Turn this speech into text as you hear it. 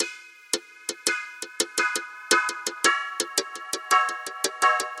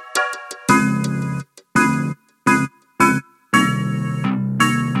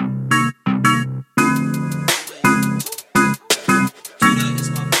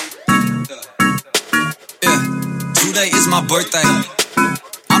Sunday is my birthday.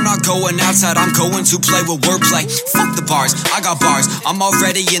 I'm not going outside, I'm going to play with wordplay. Fuck the bars, I got bars, I'm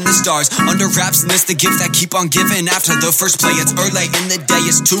already in the stars. Under wraps and it's the gift that keep on giving. After the first play, it's early in the day,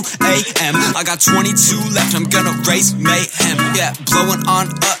 it's 2 a.m. I got 22 left, I'm gonna raise mayhem. Yeah, blowing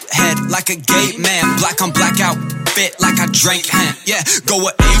on ahead like a gay man. Black on blackout, fit like I drank hemp. Yeah, go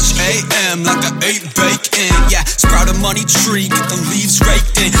with H-A-M like I ate bacon. Yeah, sprout a money tree, get the leaves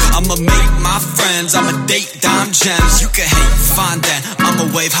raked in. I'ma make my friends, I'ma date dime gems. You can hate, fine then, I'ma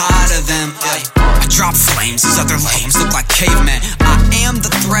wave hi to them. Yeah. I drop flames, these other lames look like cavemen. I am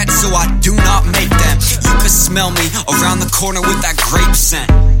the threat, so I do not make them. You can smell me around the corner with that grape scent.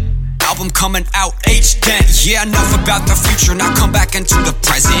 Album coming out, H-Dent. Yeah, enough about the future, now come back into the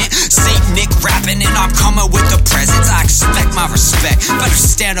present. Saint Nick rapping and I'm coming with the presents. I expect my respect, better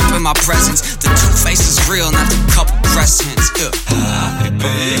stand up in my presence. The two-face is real, not the couple crescents. Happy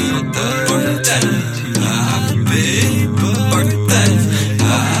birthday, happy birthday,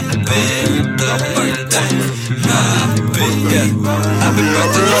 happy birthday, happy birthday.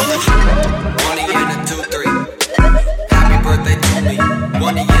 1 a year to 2, 3. Happy birthday to me.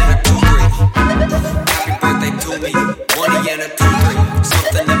 1 a year to 2, 3. Happy birthday to me. 1 a year to 2, 3.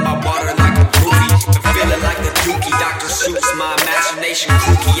 Something in my water like a groovy. I'm feeling like the Dookie. Dr. Seuss, my imagination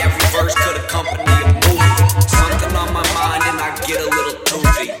kooky. Every verse could accompany a movie. Something on my mind and I get a little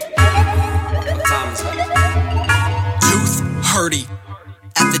toothy. What time is it? Tooth hurty.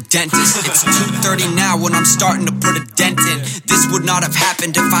 At the dentist, it's 2:30 now when I'm starting to put a dent in. This would not have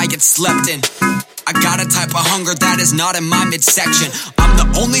happened if I had slept in. I got a type of hunger that is not in my midsection. I'm the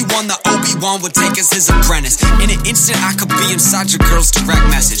only one that Obi-Wan would take as his apprentice. In an instant, I could be inside your girl's direct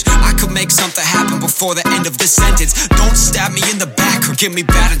message. I could make something happen before the end of this sentence. Don't stab me in the back or give me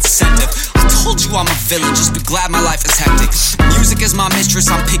bad incentive. I told you I'm a villain, just be glad my life is hectic. Music is my mistress,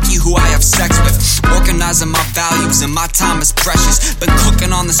 I'm picky who I have sex with. Organizing my values and my time is precious. Been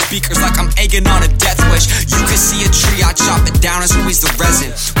cooking on the speakers like I'm egging on a death wish. You can see a tree, I chop it down and squeeze the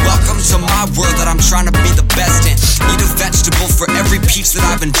resin. Welcome to my world that I'm trying to be the best in. Eat a vegetable for every piece that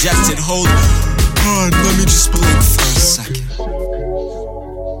I've ingested. Hold on, let me just blink for a second.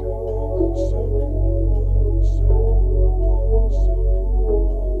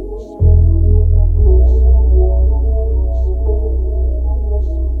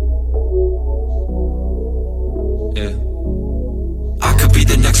 Yeah. I could be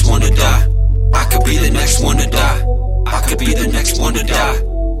the next one to die. I could be the next one to die. I could be the next one to die.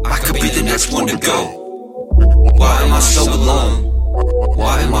 I could be the next one to go. Why am I so alone?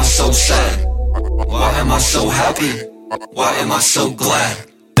 Why am I so sad? Why am I so happy? Why am I so glad?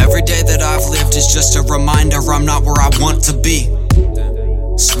 Every day that I've lived is just a reminder I'm not where I want to be.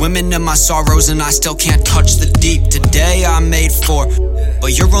 Swimming in my sorrows and I still can't touch the deep. Today I'm made for,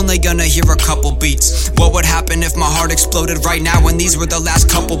 but you're only gonna hear a couple beats. What would happen if my heart exploded right now when these were the last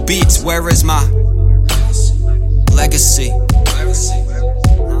couple beats? Where is my legacy?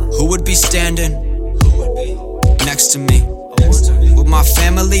 Who would be standing next to me? Would my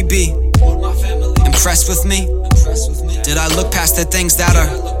family be impressed with me? Did I look past the things that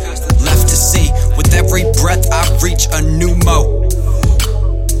are left to see? With every breath I reach a new mo.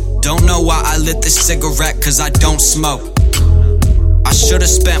 Don't know why I lit this cigarette, cause I don't smoke. I should've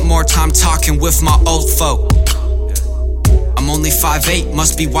spent more time talking with my old folk. I'm only 5'8",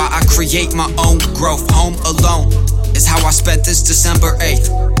 must be why I create my own growth. Home alone is how I spent this December 8th.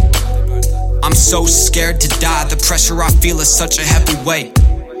 I'm so scared to die, the pressure I feel is such a heavy weight.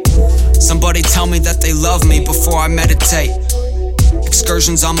 Somebody tell me that they love me before I meditate.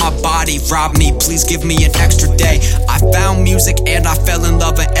 Excursions on my body rob me, please give me an extra day. I found music and I fell in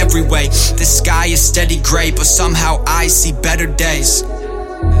love in every way. This sky is steady gray, but somehow I see better days.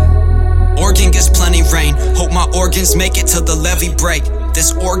 Organ gets plenty rain, hope my organs make it till the levee break.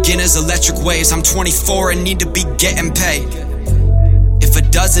 This organ is electric waves, I'm 24 and need to be getting paid. If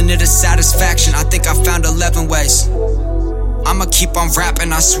it doesn't, it is satisfaction, I think I found 11 ways. I'ma keep on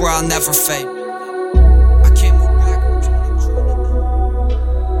rapping, I swear I'll never fade.